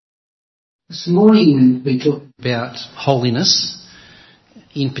This morning we talked about holiness,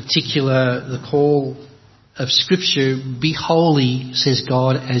 in particular the call of Scripture, be holy, says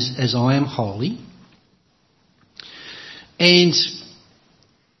God, as I am holy. And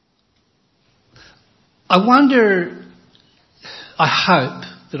I wonder, I hope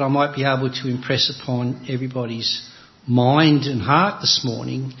that I might be able to impress upon everybody's mind and heart this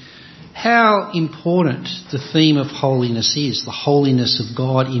morning how important the theme of holiness is, the holiness of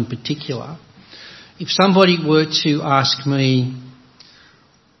God in particular. If somebody were to ask me,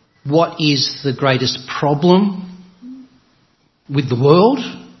 what is the greatest problem with the world,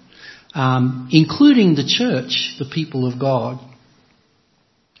 including the church, the people of God,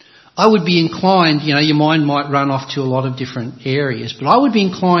 I would be inclined, your mind might run off to a lot of different areas, but I would be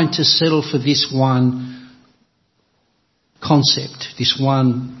inclined to settle for this one concept, this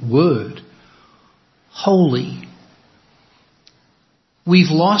one word, holy.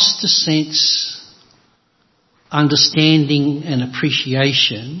 We've lost a sense, understanding and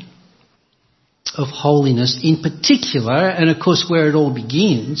appreciation of holiness in particular, and of course where it all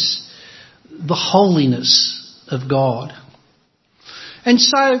begins, the holiness of God. And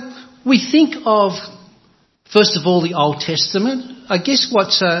so we think of, first of all, the Old Testament. I guess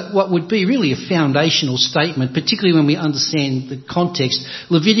what would be really a foundational statement, particularly when we understand the context,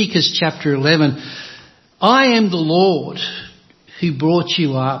 Leviticus chapter 11, I am the Lord who brought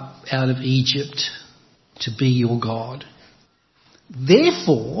you up out of Egypt to be your God.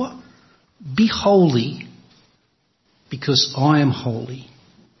 Therefore, be holy, because I am holy.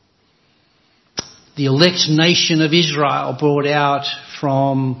 The elect nation of Israel brought out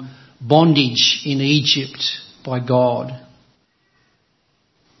from bondage in Egypt by God.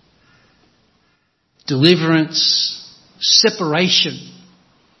 Deliverance, separation,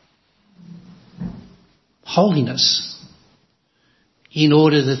 holiness, in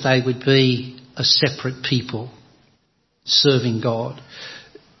order that they would be a separate people serving God.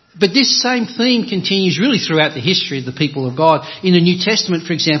 But this same theme continues really throughout the history of the people of God. In the New Testament,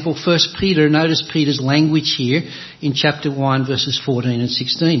 for example, 1 Peter, notice Peter's language here in chapter 1, verses 14 and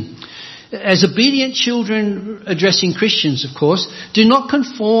 16. As obedient children, addressing Christians, of course, do not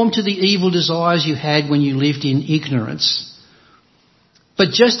conform to the evil desires you had when you lived in ignorance.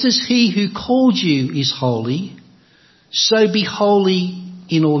 But just as he who called you is holy, so be holy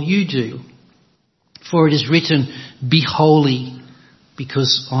in all you do. For it is written, be holy,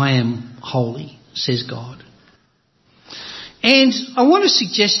 because I am holy, says God. And I want to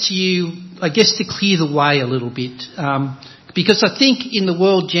suggest to you, I guess, to clear the way a little bit, because I think in the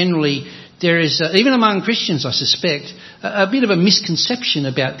world generally there is, even among Christians I suspect, a bit of a misconception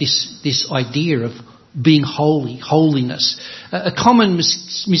about this idea of being holy, holiness. A common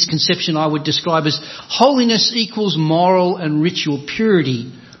misconception I would describe as holiness equals moral and ritual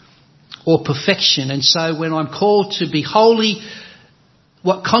purity or perfection. And so when I'm called to be holy,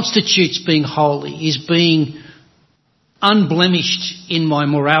 what constitutes being holy is being unblemished in my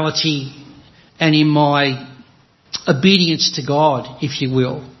morality and in my obedience to God, if you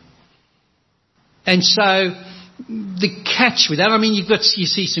will. And so the catch with that, you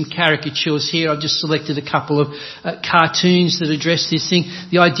see some caricatures here. I've just selected a couple of cartoons that address this thing.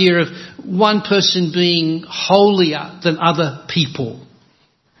 The idea of one person being holier than other people.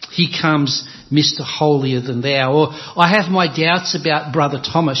 He comes Mr. Holier than thou. Or I have my doubts about Brother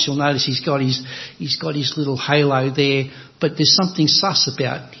Thomas. You'll notice he's got his little halo there, but there's something sus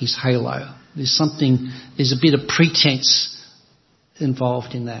about his halo. There's a bit of pretense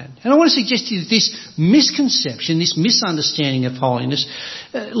involved in that. And I want to suggest to you that this misconception, this misunderstanding of holiness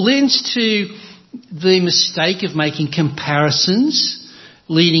lends to the mistake of making comparisons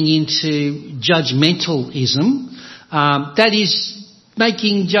leading into judgmentalism. That is,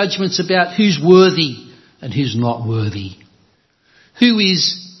 making judgments about who's worthy and who's not worthy. Who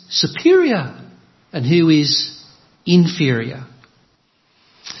is superior and who is inferior.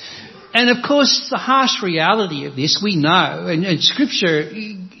 And of course, the harsh reality of this, we know, and Scripture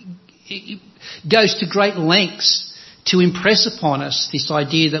goes to great lengths to impress upon us this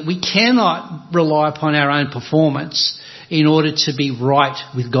idea that we cannot rely upon our own performance in order to be right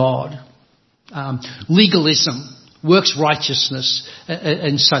with God. Legalism, works righteousness,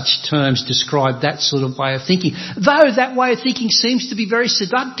 and such terms describe that sort of way of thinking. Though that way of thinking seems to be very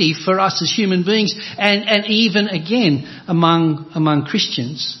seductive for us as human beings and even, again, among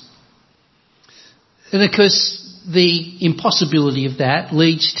Christians. And of course, the impossibility of that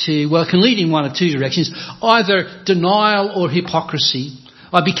can lead in one of two directions, either denial or hypocrisy.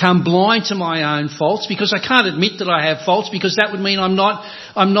 I become blind to my own faults because I can't admit that I have faults, because that would mean I'm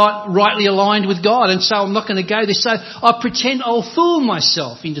not rightly aligned with God, and so I'm not going to go there. So I pretend, I'll fool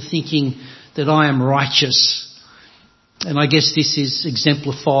myself into thinking that I am righteous. And I guess this is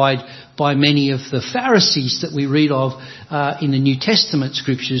exemplified by many of the Pharisees that we read of in the New Testament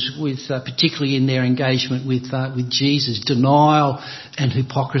scriptures, with particularly in their engagement with Jesus, denial and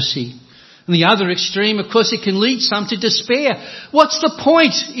hypocrisy. And the other extreme, of course, it can lead some to despair. What's the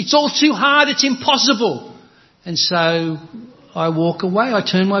point? It's all too hard. It's impossible. And so I walk away. I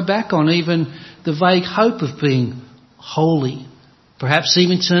turn my back on even the vague hope of being holy. Perhaps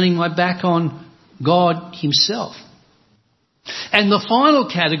even turning my back on God himself. And the final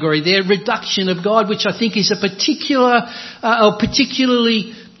category there, reduction of God, which I think is a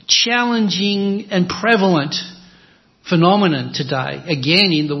particularly challenging and prevalent phenomenon today.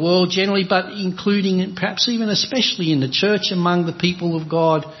 Again, in the world generally, but including and perhaps even especially in the church among the people of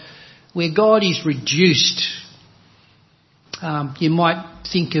God, where God is reduced. You might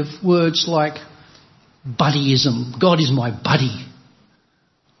think of words like buddyism. God is my buddy.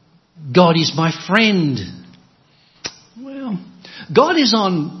 God is my friend. Well, God is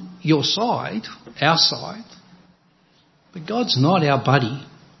on your side, our side, but God's not our buddy.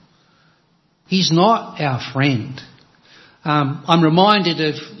 He's not our friend. I'm reminded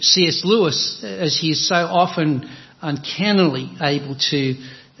of C.S. Lewis, as he is so often uncannily able to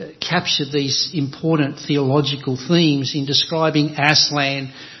capture these important theological themes in describing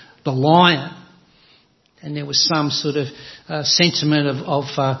Aslan, the lion. And there was some sort of sentiment of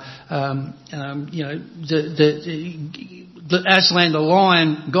the Aslan, the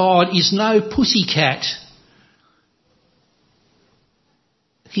lion, God is no pussycat.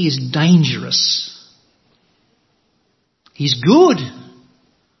 He is dangerous. He's good,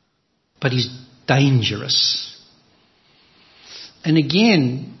 but he's dangerous. And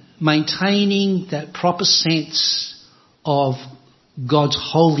again, maintaining that proper sense of God's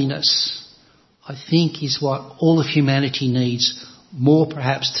holiness, I think, is what all of humanity needs, more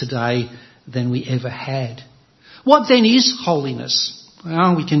perhaps today than we ever had. What then is holiness?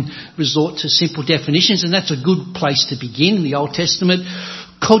 Well, we can resort to simple definitions, and that's a good place to begin in the Old Testament.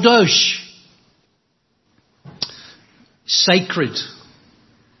 Kadosh, sacred,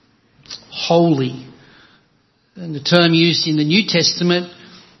 holy. And the term used in the New Testament,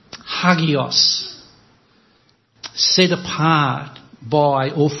 hagios, set apart by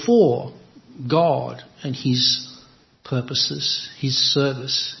or for God and his purposes, his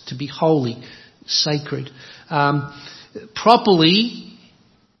service, to be holy, sacred. Properly,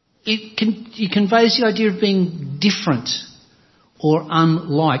 it conveys the idea of being different or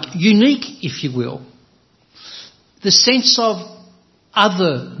unlike, unique, if you will. The sense of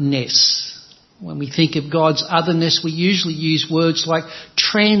otherness. When we think of God's otherness, we usually use words like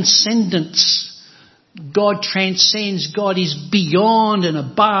transcendence. God transcends. God is beyond and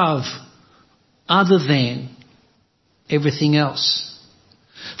above, other than everything else.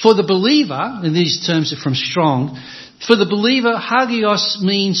 For the believer, and these terms are from Strong, for the believer, hagios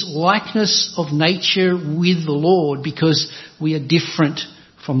means likeness of nature with the Lord, because we are different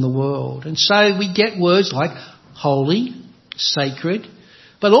from the world. And so we get words like holy, sacred,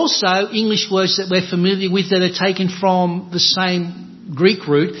 but also English words that we're familiar with that are taken from the same Greek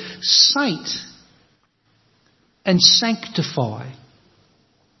root, saint and sanctify.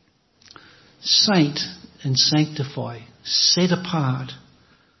 Saint and sanctify, set apart,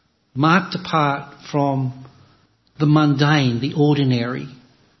 marked apart from the mundane, the ordinary,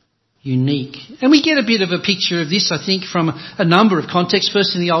 unique. And we get a bit of a picture of this, I think, from a number of contexts.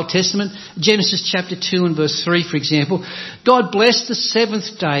 First in the Old Testament, Genesis chapter 2 and verse 3, for example. God blessed the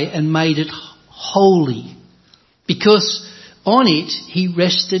seventh day and made it holy, because on it he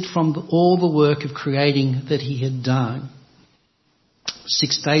rested from all the work of creating that he had done.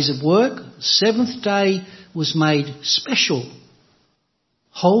 6 days of work, the seventh day was made special,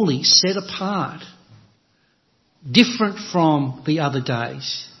 holy, set apart, different from the other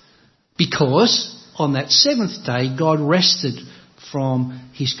days. Because on that seventh day, God rested from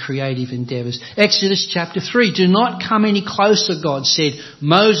his creative endeavours. Exodus chapter 3, do not come any closer, God said,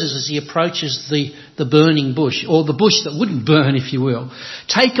 Moses, as he approaches the burning bush, or the bush that wouldn't burn, if you will.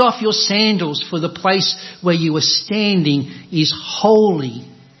 Take off your sandals, for the place where you are standing is holy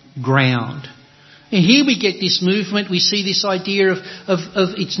ground. And here we get this movement, we see this idea of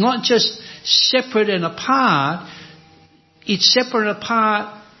it's not just separate and apart, it's separate and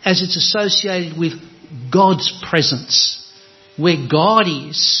apart as it's associated with God's presence. Where God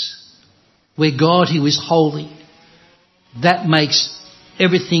is, where God who is holy, that makes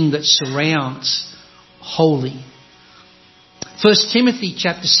everything that surrounds holy. 1 Timothy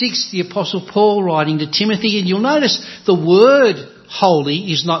chapter 6, the Apostle Paul writing to Timothy, and you'll notice the word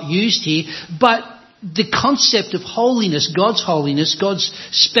holy is not used here, but the concept of holiness, God's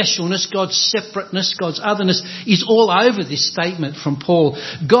specialness, God's separateness, God's otherness is all over this statement from Paul.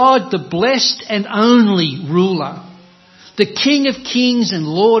 God, the blessed and only ruler, the King of kings and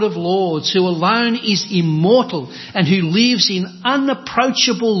Lord of lords, who alone is immortal and who lives in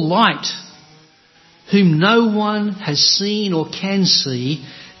unapproachable light, whom no one has seen or can see,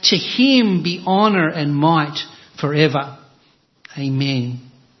 to him be honour and might forever. Amen.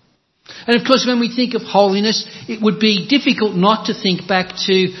 And of course, when we think of holiness, it would be difficult not to think back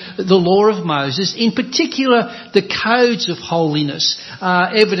to the law of Moses, in particular the codes of holiness,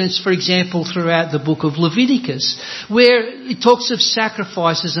 evidenced, for example, throughout the book of Leviticus, where it talks of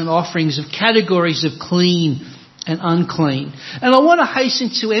sacrifices and offerings, of categories of clean and unclean. And I want to hasten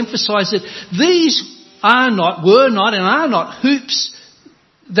to emphasise that these were not hoops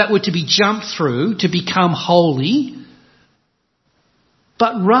that were to be jumped through to become holy,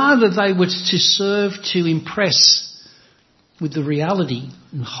 but rather they were to serve to impress with the reality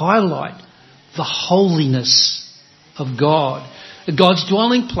and highlight the holiness of God. God's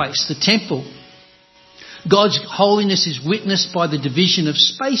dwelling place, the temple. God's holiness is witnessed by the division of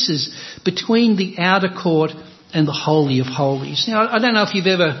spaces between the outer court and the Holy of Holies. Now, I don't know if you've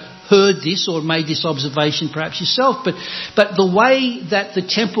ever heard this or made this observation perhaps yourself, but the way that the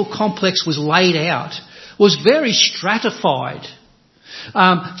temple complex was laid out was very stratified.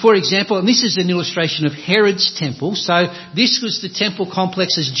 For example, and this is an illustration of Herod's temple, so this was the temple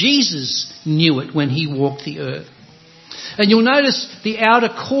complex as Jesus knew it when he walked the earth. And you'll notice the outer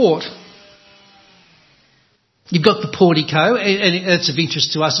court, you've got the portico, and it's of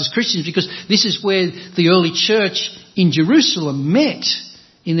interest to us as Christians because this is where the early church in Jerusalem met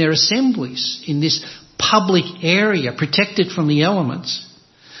in their assemblies, in this public area protected from the elements.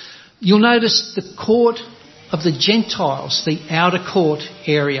 You'll notice the court of the Gentiles, the outer court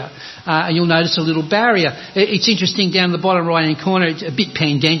area. And you'll notice a little barrier. It's interesting down the bottom right-hand corner, it's a bit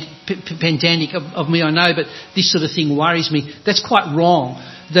pedantic of me, I know, but this sort of thing worries me. That's quite wrong.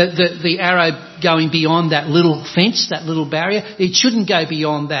 The arrow going beyond that little fence, that little barrier, it shouldn't go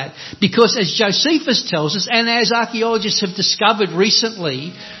beyond that. Because as Josephus tells us, and as archaeologists have discovered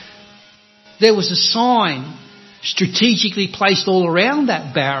recently, there was a sign strategically placed all around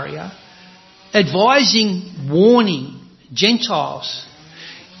that barrier advising, warning Gentiles,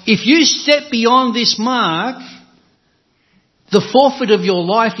 if you step beyond this mark, the forfeit of your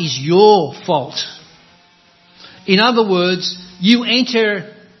life is your fault. In other words, you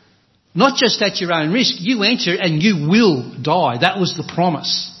enter not just at your own risk, you enter and you will die. That was the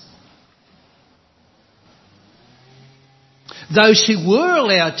promise. Those who were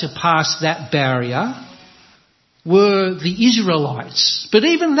allowed to pass that barrier were the Israelites. But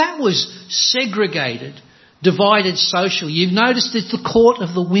even that was segregated, divided socially. You've noticed it's the court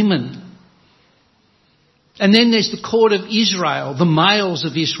of the women. And then there's the court of Israel. The males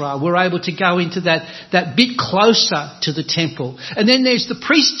of Israel were able to go into that bit closer to the temple. And then there's the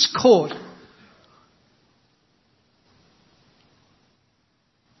priest's court.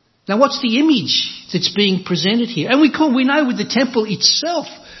 Now what's the image that's being presented here? And we know with the temple itself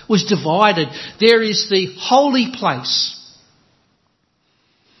was divided. There is the holy place,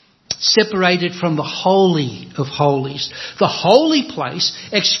 separated from the Holy of Holies. The holy place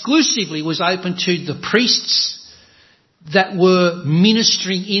exclusively was open to the priests that were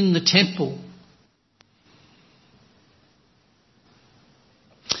ministering in the temple.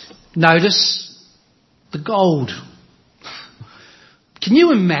 Notice the gold. Can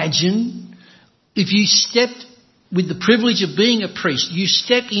you imagine if you stepped with the privilege of being a priest, you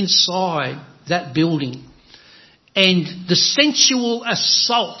step inside that building and the sensual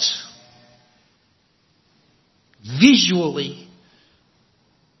assault visually,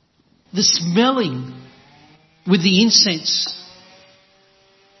 the smelling with the incense,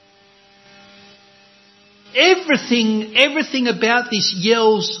 everything about this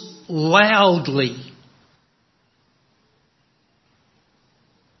yells loudly.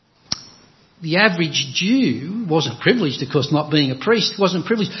 The average Jew wasn't privileged, of course, not being a priest, wasn't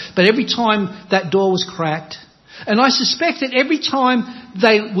privileged. But every time that door was cracked, and I suspect that every time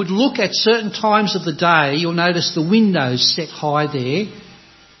they would look at certain times of the day, you'll notice the windows set high there.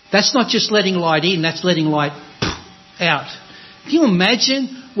 That's not just letting light in, that's letting light out. Can you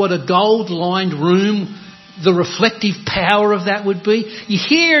imagine what a gold-lined room, the reflective power of that would be? You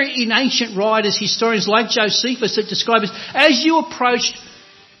hear in ancient writers, historians like Josephus that describe it as you approached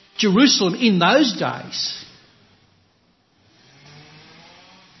Jerusalem in those days,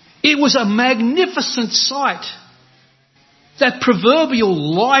 it was a magnificent sight. That proverbial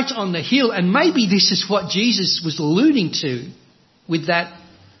light on the hill, and maybe this is what Jesus was alluding to with that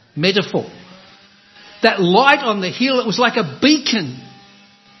metaphor. that light on the hill, it was like a beacon.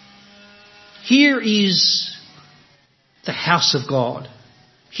 Here is the house of God.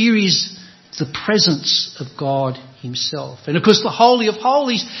 Here is the presence of God himself. And of course the Holy of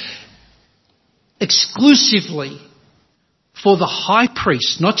Holies exclusively for the high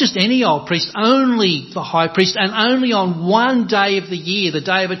priest, not just any old priest, only the high priest, and only on one day of the year, the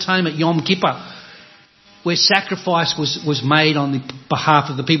Day of Atonement, Yom Kippur, where sacrifice was made on the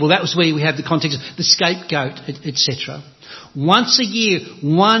behalf of the people. That was where we have the context of the scapegoat, etc. Once a year,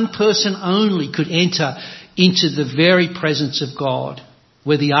 one person only could enter into the very presence of God,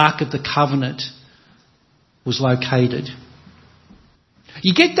 where the Ark of the Covenant was located.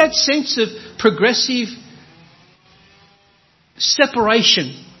 You get that sense of progressive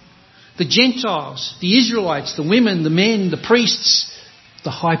separation. The Gentiles, the Israelites, the women, the men, the priests,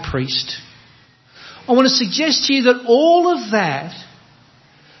 the high priest. I want to suggest to you that all of that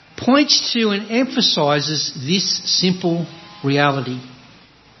points to and emphasises this simple reality.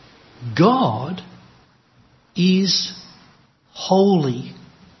 God is holy.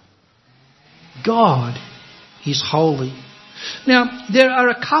 God is holy. Now, there are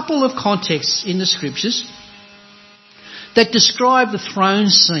a couple of contexts in the Scriptures that describe the throne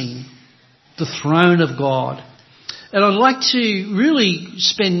scene, the throne of God. And I'd like to really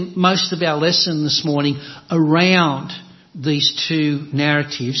spend most of our lesson this morning around these two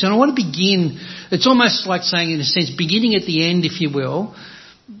narratives. And I want to begin, it's almost like saying, in a sense, beginning at the end, if you will,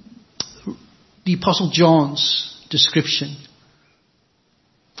 the Apostle John's description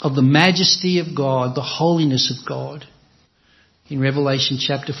of the majesty of God, the holiness of God in Revelation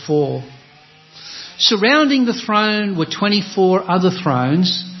chapter 4. Surrounding the throne were 24 other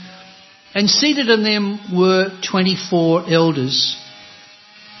thrones, and seated in them were 24 elders.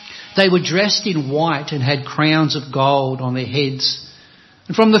 They were dressed in white and had crowns of gold on their heads.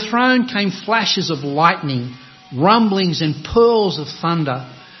 And from the throne came flashes of lightning, rumblings and pearls of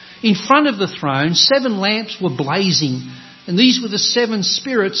thunder. In front of the throne, 7 lamps were blazing, and these were the 7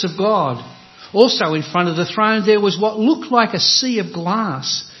 spirits of God. Also in front of the throne there was what looked like a sea of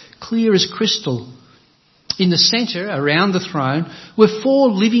glass, clear as crystal. In the centre, around the throne, were 4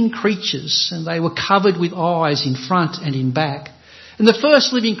 living creatures, and they were covered with eyes in front and in back. And the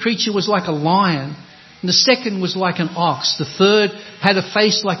first living creature was like a lion, and the second was like an ox. The third had a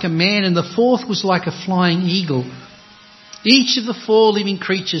face like a man, and the fourth was like a flying eagle. Each of the 4 living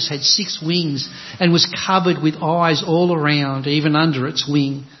creatures had 6 wings and was covered with eyes all around, even under its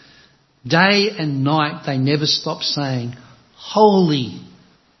wing. Day and night they never stopped saying, "Holy,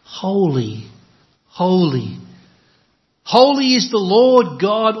 holy, holy. Holy is the Lord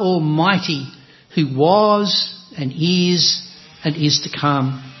God Almighty, who was and is to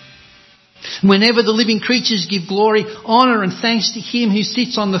come." Whenever the living creatures give glory, honour and thanks to him who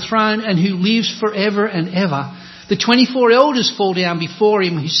sits on the throne and who lives forever and ever, the 24 elders fall down before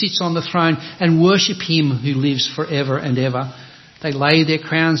him who sits on the throne and worship him who lives forever and ever. They lay their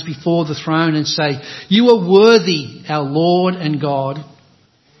crowns before the throne and say, "You are worthy, our Lord and God,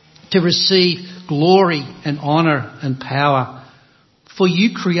 to receive glory and honour and power. For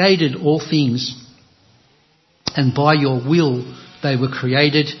you created all things, and by your will they were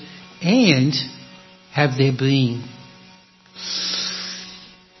created and have their being."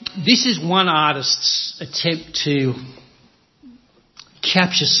 This is one artist's attempt to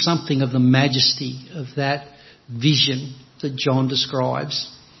capture something of the majesty of that vision that John describes.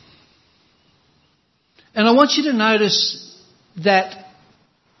 And I want you to notice that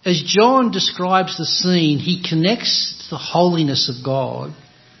as John describes the scene, he connects the holiness of God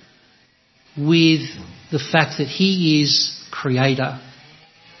with the fact that he is creator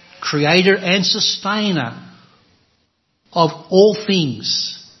and sustainer of all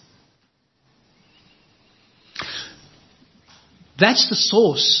things. That's the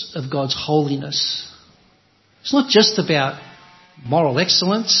source of God's holiness. It's not just about moral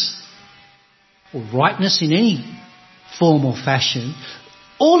excellence or rightness in any form or fashion.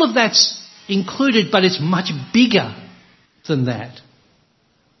 All of that's included, but it's much bigger than that.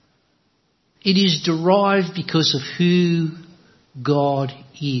 It is derived because of who God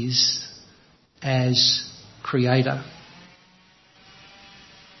is as creator.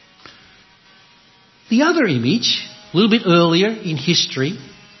 The other image, a little bit earlier in history,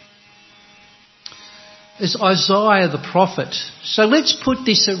 is Isaiah the prophet. So let's put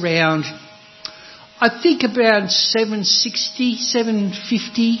this around, I think about 760,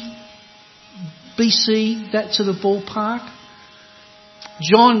 750 BC, that sort of ballpark.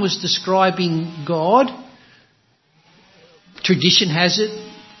 John was describing God. Tradition has it,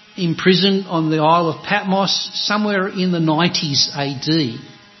 imprisoned on the Isle of Patmos somewhere in the 90s AD.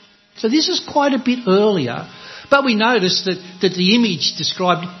 So this is quite a bit earlier. But we notice that the image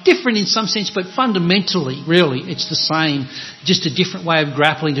described, different in some sense, but fundamentally, really, it's the same, just a different way of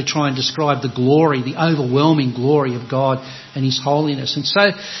grappling to try and describe the glory, the overwhelming glory of God and His holiness. And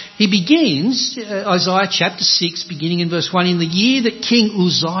so he begins, Isaiah chapter 6, beginning in verse 1, in the year that King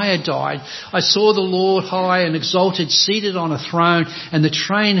Uzziah died, I saw the Lord high and exalted, seated on a throne, and the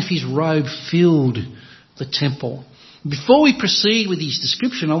train of His robe filled the temple. Before we proceed with his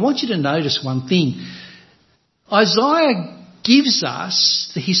description, I want you to notice one thing. Isaiah gives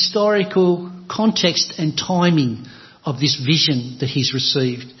us the historical context and timing of this vision that he's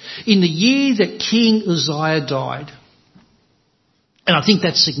received. In the year that King Uzziah died. And I think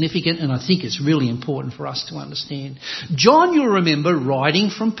that's significant, and I think it's really important for us to understand. John, you'll remember, writing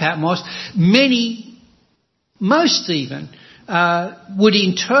from Patmos, most even, would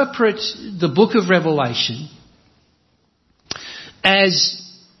interpret the book of Revelation as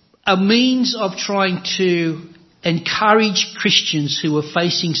a means of trying to encourage Christians who are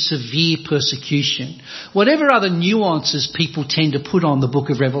facing severe persecution. Whatever other nuances people tend to put on the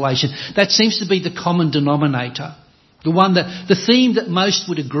book of Revelation, that seems to be the common denominator. The theme that most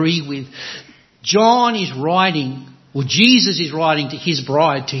would agree with. John is writing, or Jesus is writing to his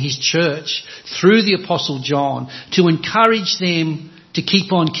bride, to his church, through the Apostle John, to encourage them to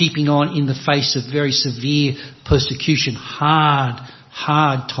keep on keeping on in the face of very severe persecution,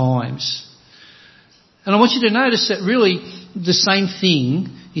 hard times. And I want you to notice that really the same thing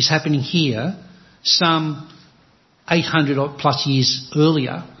is happening here, some 800 or plus years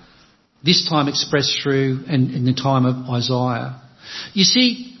earlier, this time expressed through in the time of Isaiah. You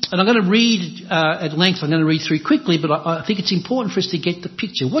see, and I'm going to read at length, I'm going to read through quickly, but I think it's important for us to get the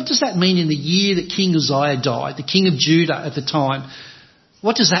picture. What does that mean in the year that King Uzziah died, the king of Judah at the time?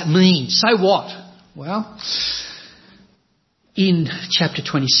 What does that mean? So what? Well, in chapter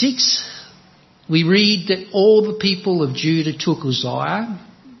 26, we read that all the people of Judah took Uzziah,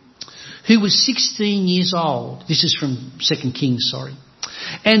 who was 16 years old. This is from 2 Kings,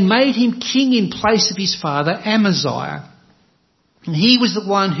 and made him king in place of his father Amaziah. And he was the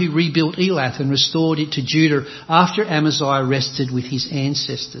one who rebuilt Elath and restored it to Judah after Amaziah rested with his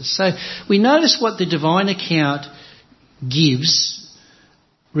ancestors. So we notice what the divine account gives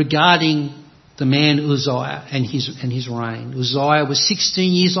regarding the man Uzziah and his reign. Uzziah was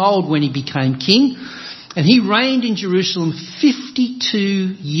 16 years old when he became king, and he reigned in Jerusalem 52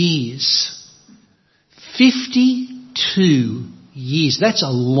 years. 52 years. That's a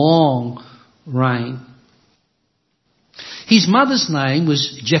long reign. His mother's name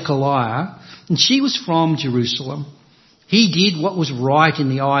was Jechaliah, and she was from Jerusalem. He did what was right in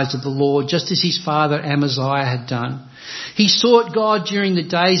the eyes of the Lord, just as his father Amaziah had done. He sought God during the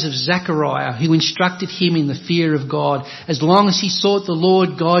days of Zechariah, who instructed him in the fear of God. As long as he sought the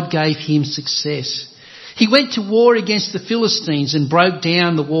Lord, God gave him success. He went to war against the Philistines and broke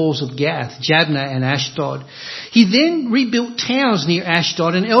down the walls of Gath, Jabneh and Ashdod. He then rebuilt towns near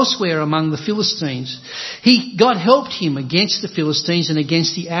Ashdod and elsewhere among the Philistines. God helped him against the Philistines and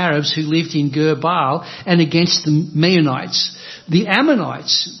against the Arabs who lived in Gur-baal and against the Meunites. The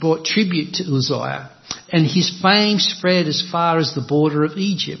Ammonites brought tribute to Uzziah, and his fame spread as far as the border of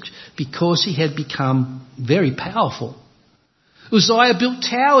Egypt because he had become very powerful. Uzziah built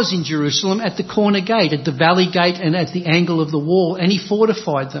towers in Jerusalem at the corner gate, at the valley gate and at the angle of the wall, and he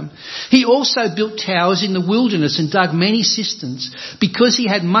fortified them. He also built towers in the wilderness and dug many cisterns because he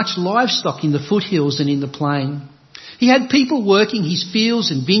had much livestock in the foothills and in the plain. He had people working his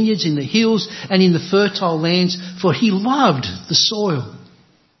fields and vineyards in the hills and in the fertile lands, for he loved the soil.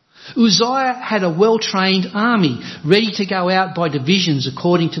 Uzziah had a well-trained army, ready to go out by divisions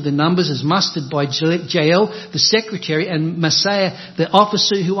according to the numbers as mustered by Jael, the secretary, and Maaseiah, the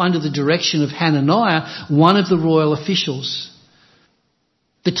officer who under the direction of Hananiah, one of the royal officials.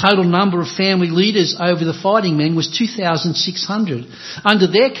 The total number of family leaders over the fighting men was 2,600. Under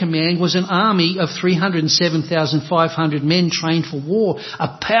their command was an army of 307,500 men trained for war,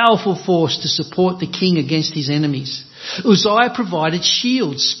 a powerful force to support the king against his enemies. Uzziah provided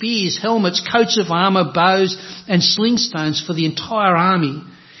shields, spears, helmets, coats of armour, bows and sling stones for the entire army.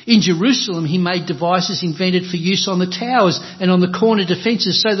 In Jerusalem he made devices invented for use on the towers and on the corner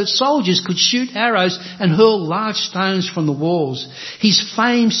defences so that soldiers could shoot arrows and hurl large stones from the walls. His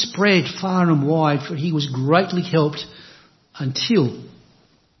fame spread far and wide, for he was greatly helped until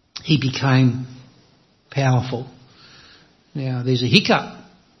he became powerful. Now there's a hiccup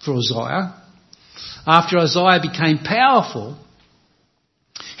for Uzziah. After Uzziah became powerful,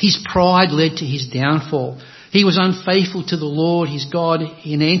 his pride led to his downfall. He was unfaithful to the Lord his God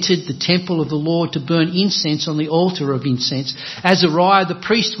and entered the temple of the Lord to burn incense on the altar of incense. Azariah the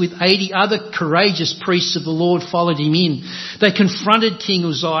priest with 80 other courageous priests of the Lord followed him in. They confronted King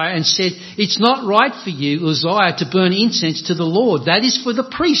Uzziah and said, "It's not right for you, Uzziah, to burn incense to the Lord. That is for the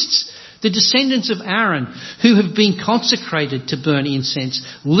priests, the descendants of Aaron, who have been consecrated to burn incense.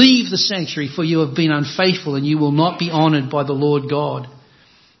 Leave the sanctuary, for you have been unfaithful and you will not be honoured by the Lord God."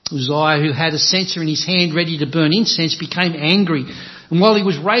 Uzziah, who had a censer in his hand ready to burn incense, became angry. And while he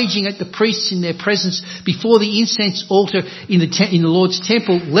was raging at the priests in their presence before the incense altar in the Lord's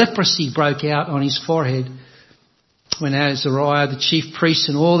temple, leprosy broke out on his forehead. When Azariah, the chief priest,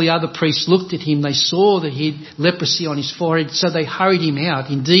 and all the other priests looked at him, they saw that he had leprosy on his forehead, so they hurried him out.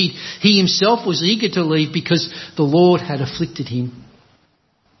 Indeed, he himself was eager to leave because the Lord had afflicted him.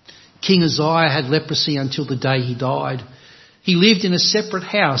 King Uzziah had leprosy until the day he died. He lived in a separate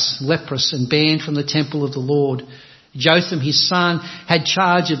house, leprous and banned from the temple of the Lord. Jotham, his son, had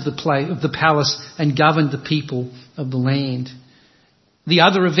charge of the palace and governed the people of the land. The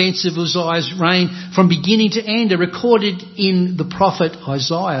other events of Uzziah's reign from beginning to end are recorded in the prophet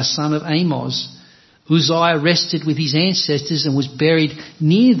Isaiah, son of Amos. Uzziah rested with his ancestors and was buried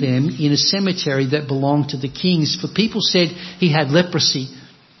near them in a cemetery that belonged to the kings, for people said he had leprosy.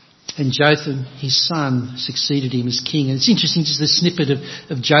 And Jotham, his son, succeeded him as king. And it's interesting, just a snippet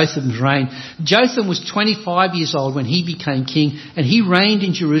of Jotham's reign. Jotham was 25 years old when he became king, and he reigned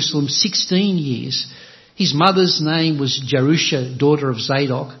in Jerusalem 16 years. His mother's name was Jerusha, daughter of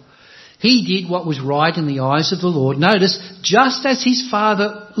Zadok. He did what was right in the eyes of the Lord. Notice, just as his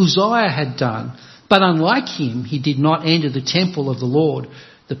father Uzziah had done. But unlike him, he did not enter the temple of the Lord.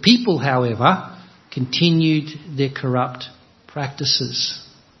 The people, however, continued their corrupt practices.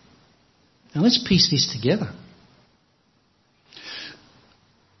 Now let's piece this together.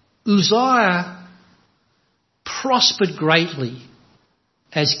 Uzziah prospered greatly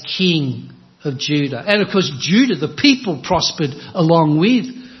as king of Judah. And of course Judah, the people, prospered along with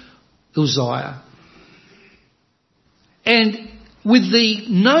Uzziah. And with the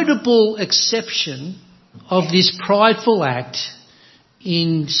notable exception of this prideful act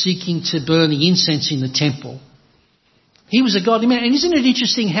in seeking to burn the incense in the temple, he was a godly man. And isn't it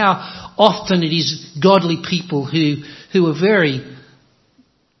interesting how often it is godly people who are very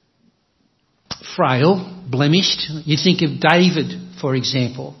frail, blemished? You think of David, for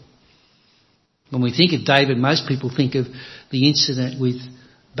example. When we think of David, most people think of the incident with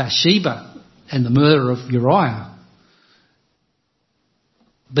Bathsheba and the murder of Uriah.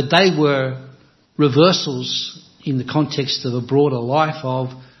 But they were reversals in the context of a broader life of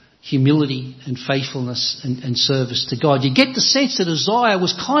humility and faithfulness and service to God. You get the sense that Uzziah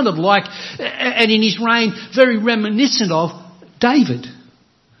was kind of like, and in his reign, very reminiscent of David.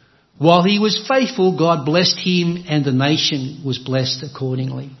 While he was faithful, God blessed him and the nation was blessed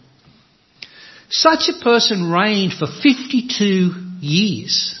accordingly. Such a person reigned for 52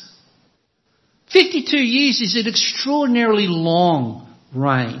 years. 52 years is an extraordinarily long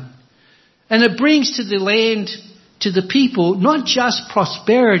reign. And it brings to the land, to the people, not just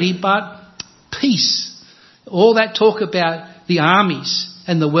prosperity, but peace. All that talk about the armies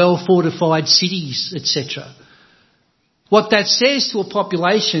and the well-fortified cities, etc. What that says to a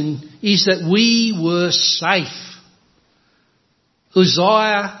population is that we were safe.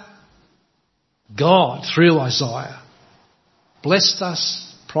 Uzziah, God, through Isaiah, blessed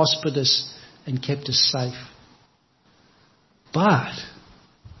us, prospered us, and kept us safe. But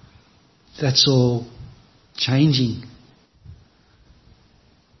that's all changing.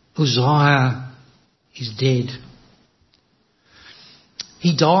 Uzziah is dead.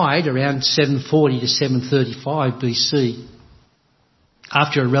 He died around 740 to 735 BC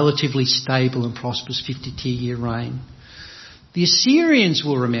after a relatively stable and prosperous 52-year reign. The Assyrians,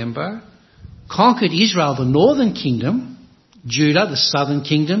 will remember, conquered Israel, the northern kingdom, Judah, the southern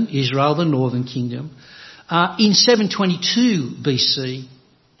kingdom, Israel, the northern kingdom, in 722 BC.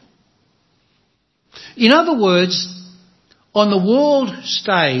 In other words, on the world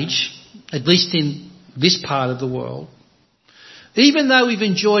stage, at least in this part of the world, even though we've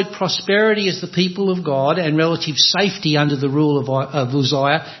enjoyed prosperity as the people of God and relative safety under the rule of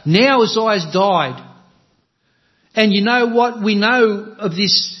Uzziah, now Uzziah's died. And you know what? We know of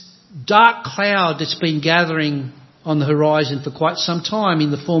this dark cloud that's been gathering on the horizon for quite some time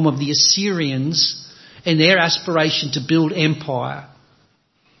in the form of the Assyrians and their aspiration to build empire.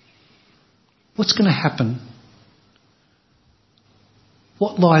 What's going to happen?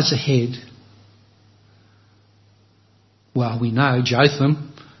 What lies ahead? Well, we know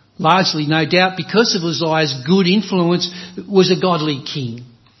Jotham, largely no doubt because of Uzziah's good influence, was a godly king.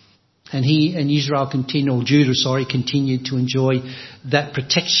 And Israel continued to enjoy that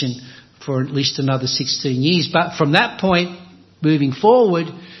protection for at least another 16 years. But from that point, moving forward,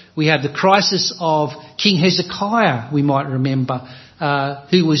 we have the crisis of King Hezekiah, we might remember,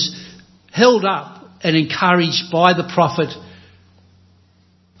 who was held up and encouraged by the prophet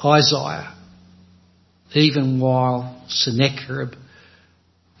Isaiah, even while Sennacherib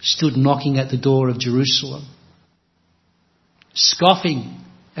stood knocking at the door of Jerusalem, scoffing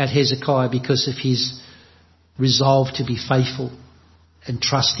at Hezekiah because of his resolve to be faithful and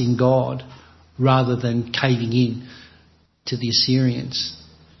trust in God rather than caving in to the Assyrians.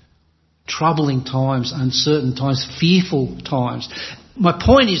 Troubling times, uncertain times, fearful times. My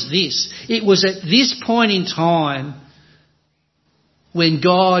point is this: it was at this point in time when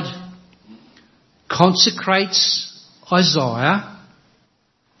God consecrates Isaiah,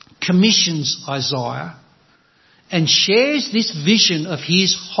 commissions Isaiah, and shares this vision of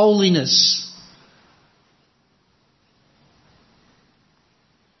his holiness.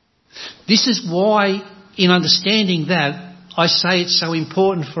 This is why, in understanding that, I say it's so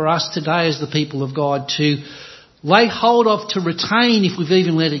important for us today as the people of God to lay hold of, to retain, if we've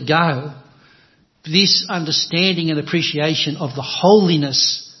even let it go, this understanding and appreciation of the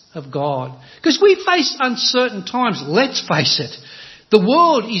holiness of God. Because we face uncertain times, let's face it. The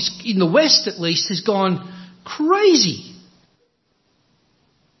world is, in the West at least, has gone crazy.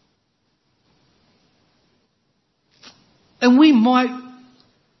 And we might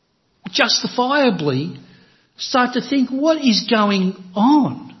justifiably start to think, what is going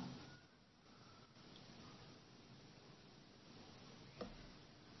on?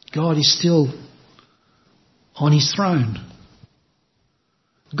 God is still on his throne.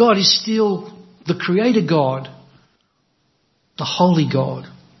 God is still the Creator God, the Holy God.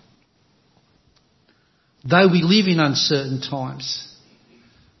 Though we live in uncertain times,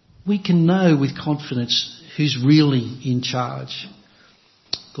 we can know with confidence who's really in charge.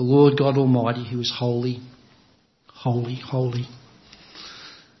 The Lord God Almighty, who is holy, holy, holy.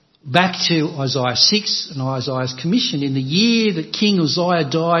 Back to Isaiah 6 and Isaiah's commission. In the year that King Uzziah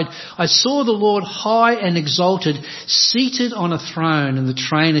died, I saw the Lord high and exalted, seated on a throne, and the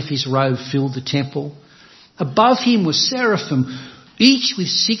train of his robe filled the temple. Above him were seraphim, each with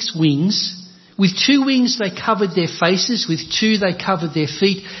 6 wings. With 2 wings they covered their faces, with 2 they covered their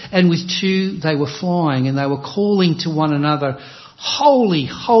feet, and with 2 they were flying, and they were calling to one another, Holy,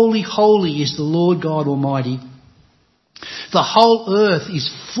 holy, holy is the Lord God Almighty. The whole earth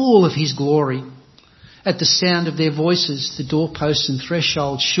is full of his glory. At the sound of their voices, the doorposts and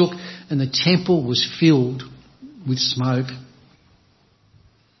thresholds shook, and the temple was filled with smoke.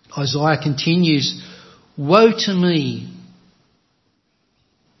 Isaiah continues, Woe to me!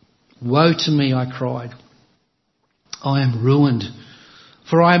 Woe to me, I cried. I am ruined,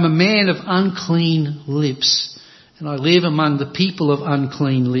 for I am a man of unclean lips, and I live among the people of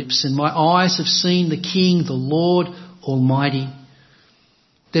unclean lips, and my eyes have seen the King, the Lord Almighty.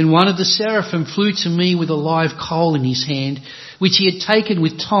 Then one of the seraphim flew to me with a live coal in his hand, which he had taken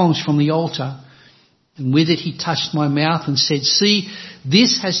with tongs from the altar. And with it he touched my mouth and said, See,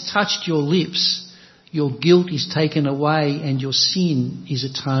 this has touched your lips. Your guilt is taken away and your sin is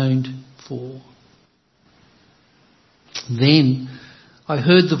atoned for. Then I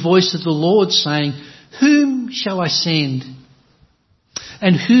heard the voice of the Lord saying, Whom shall I send?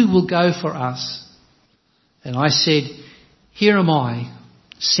 And who will go for us? And I said, Here am I,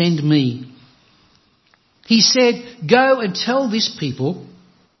 send me. He said, Go and tell this people,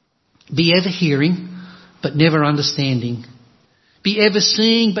 be ever hearing, but never understanding. Be ever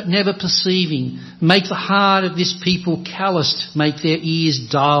seeing, but never perceiving. Make the heart of this people calloused, make their ears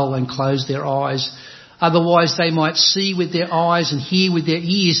dull and close their eyes. Otherwise they might see with their eyes and hear with their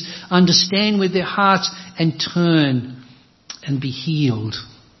ears, understand with their hearts and turn and be healed.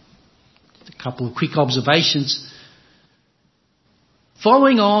 A couple of quick observations.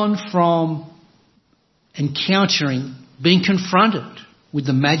 Following on from encountering, being confronted with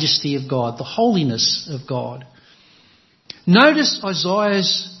the majesty of God, the holiness of God. Notice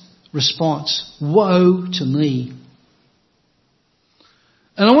Isaiah's response, Woe to me.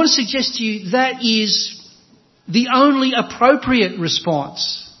 And I want to suggest to you that is the only appropriate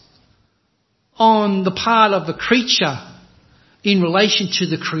response on the part of the creature in relation to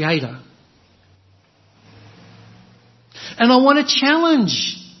the Creator. And I want to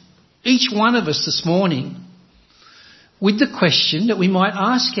challenge each one of us this morning with the question that we might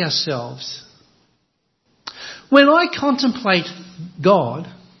ask ourselves. When I contemplate God,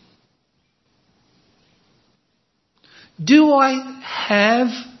 do I have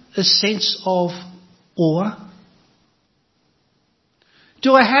a sense of awe?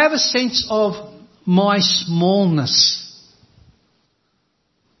 Do I have a sense of my smallness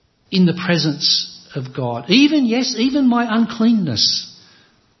in the presence of God? Even my uncleanness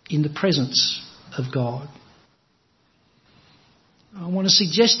in the presence of God. I want to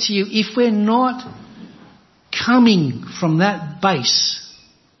suggest to you, if we're not coming from that base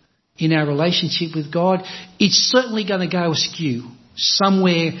in our relationship with God, it's certainly going to go askew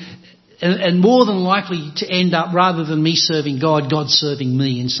somewhere, and more than likely to end up, rather than me serving God, God serving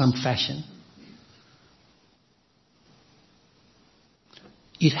me in some fashion.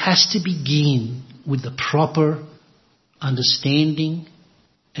 It has to begin with the proper understanding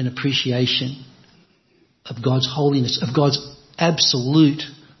and appreciation of God's holiness, of God's absolute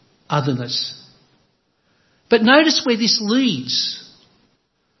otherness. But notice where this leads.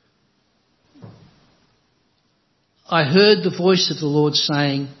 I heard the voice of the Lord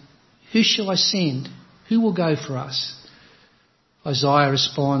saying, "Who shall I send? Who will go for us?" Isaiah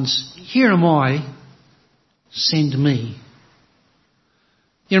responds, "Here am I, send me."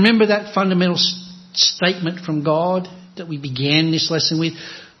 You remember that fundamental statement from God that we began this lesson with?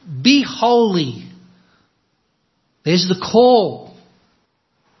 Be holy. There's the call.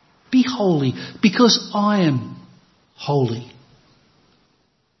 Be holy because I am holy.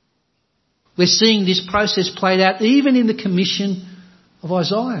 We're seeing this process played out even in the commission of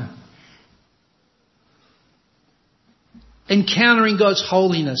Isaiah. Encountering God's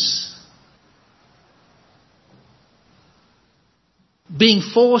holiness. Being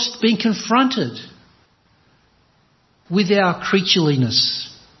confronted with our creatureliness.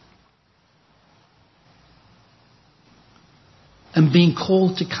 And being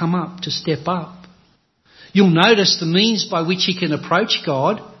called to come up, to step up. You'll notice the means by which he can approach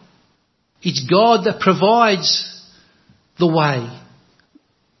God. It's God that provides the way,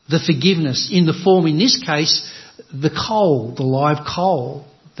 the forgiveness, in the form, in this case, the coal, the live coal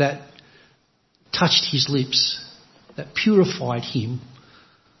that touched his lips, that purified him.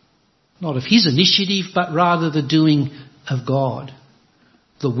 Not of his initiative, but rather the doing of God,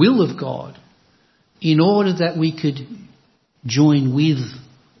 the will of God, in order that we could join with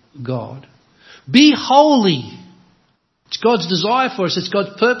God. Be holy. It's God's desire for us. It's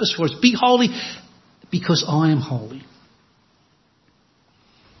God's purpose for us. Be holy because I am holy.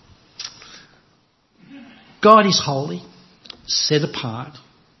 God is holy, set apart,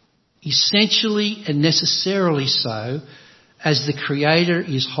 essentially and necessarily so, as the Creator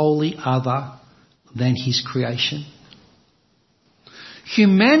is wholly other than his creation.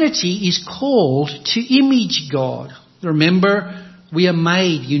 Humanity is called to image God. Remember, we are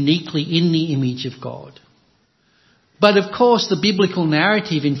made uniquely in the image of God. But of course, the biblical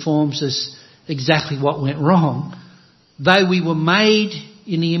narrative informs us exactly what went wrong. Though we were made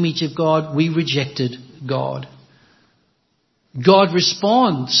in the image of God, we rejected God. God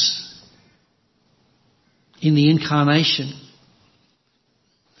responds in the incarnation,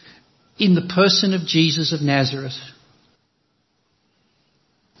 in the person of Jesus of Nazareth.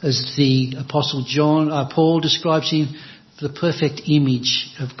 As the Apostle Paul describes him, the perfect image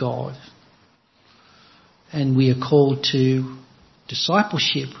of God. And we are called to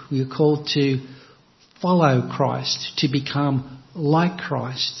discipleship. We are called to follow Christ, to become like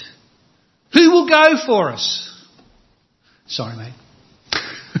Christ. Who will go for us? Sorry, mate.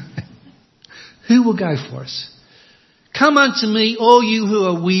 Who will go for us? Come unto me, all you who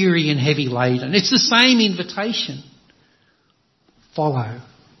are weary and heavy laden. It's the same invitation. Follow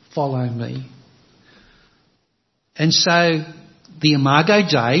me. And so the Imago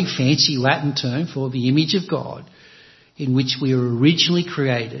Dei, fancy Latin term for the image of God, in which we were originally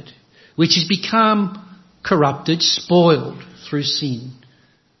created, which has become corrupted, spoiled through sin.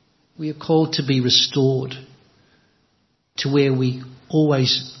 We are called to be restored to where we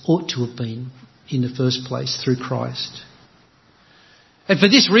always ought to have been in the first place, through Christ. And for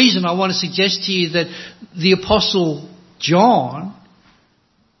this reason, I want to suggest to you that the Apostle John,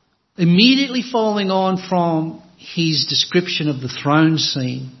 immediately following on from his description of the throne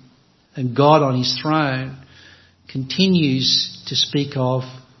scene and God on his throne, continues to speak of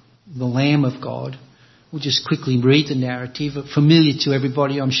the Lamb of God. We'll just quickly read the narrative, familiar to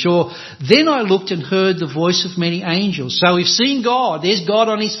everybody, I'm sure. Then I looked and heard the voice of many angels. So we've seen God. There's God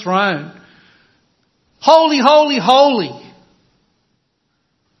on his throne. Holy, holy, holy.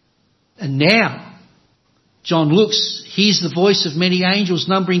 And now, John looks, hears the voice of many angels,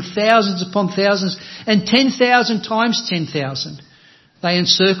 numbering thousands upon thousands, and 10,000 times 10,000. They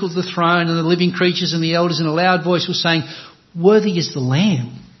encircled the throne, and the living creatures and the elders in a loud voice were saying, "Worthy is the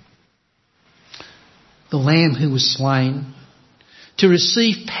Lamb who was slain, to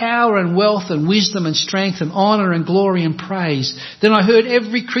receive power and wealth and wisdom and strength and honour and glory and praise. Then I heard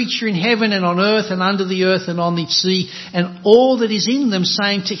every creature in heaven and on earth and under the earth and on the sea and all that is in them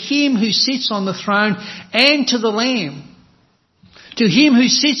saying, to him who sits on the throne and to the Lamb. To him who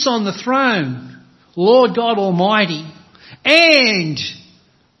sits on the throne, Lord God Almighty, and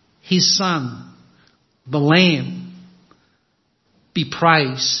his Son, the Lamb, be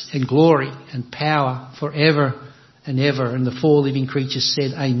praise and glory and power forever and ever. And the four living creatures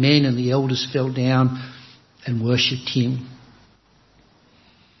said, Amen. And the elders fell down and worshipped him.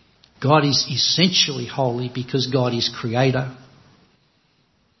 God is essentially holy because God is creator.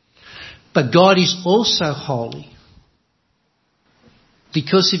 But God is also holy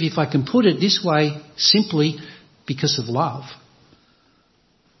because, if I can put it this way, simply because of love.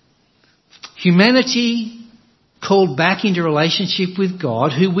 Humanity called back into relationship with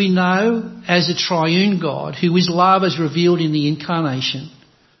God, who we know as a triune God, who is love as revealed in the incarnation.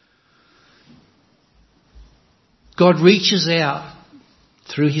 God reaches out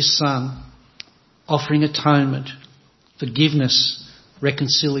through his Son, offering atonement, forgiveness,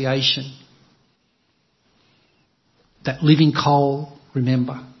 reconciliation. That living coal,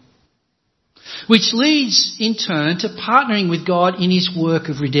 remember. Which leads in turn to partnering with God in his work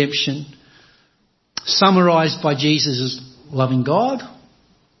of redemption, summarised by Jesus as loving God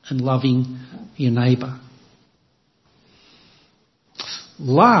and loving your neighbour.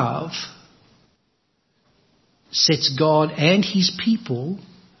 Love sets God and his people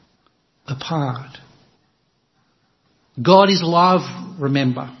apart. God is love,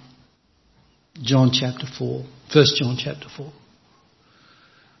 remember. John chapter 4. 1 John chapter 4.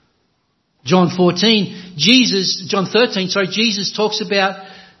 John 13, Jesus talks about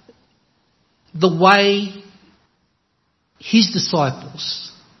the way his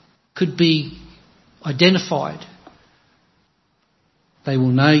disciples could be identified. They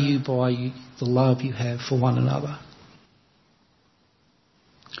will know you by the love you have for one another.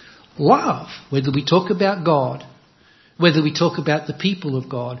 Love, whether we talk about God, whether we talk about the people of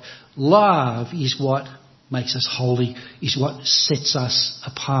God, love is what makes us holy, is what sets us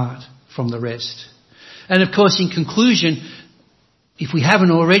apart from the rest. And of course, in conclusion, if we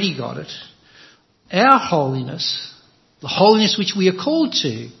haven't already got it, our holiness, the holiness which we are called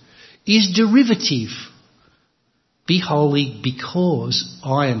to, is derivative. Be holy because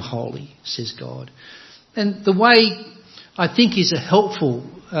I am holy, says God. And the way I think is a helpful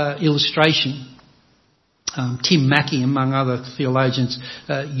illustration, Tim Mackey, among other theologians,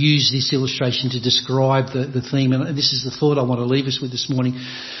 use this illustration to describe the theme, and this is the thought I want to leave us with this morning.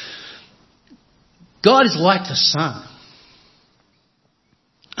 God is like the sun.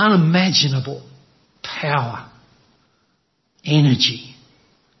 Unimaginable power, energy.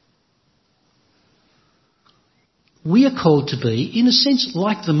 We are called to be, in a sense,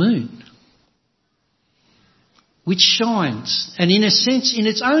 like the moon, which shines, and in a sense, in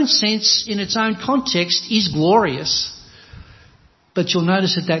its own context, is glorious. But you'll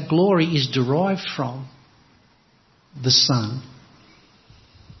notice that glory is derived from the sun.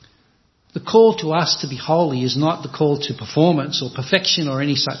 The call to us to be holy is not the call to performance or perfection or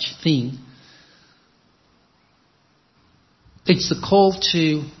any such thing. It's the call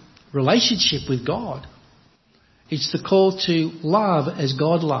to relationship with God. It's the call to love as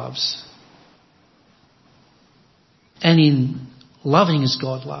God loves. And in loving as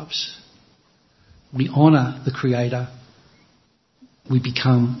God loves, we honour the Creator. We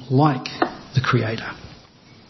become like the Creator.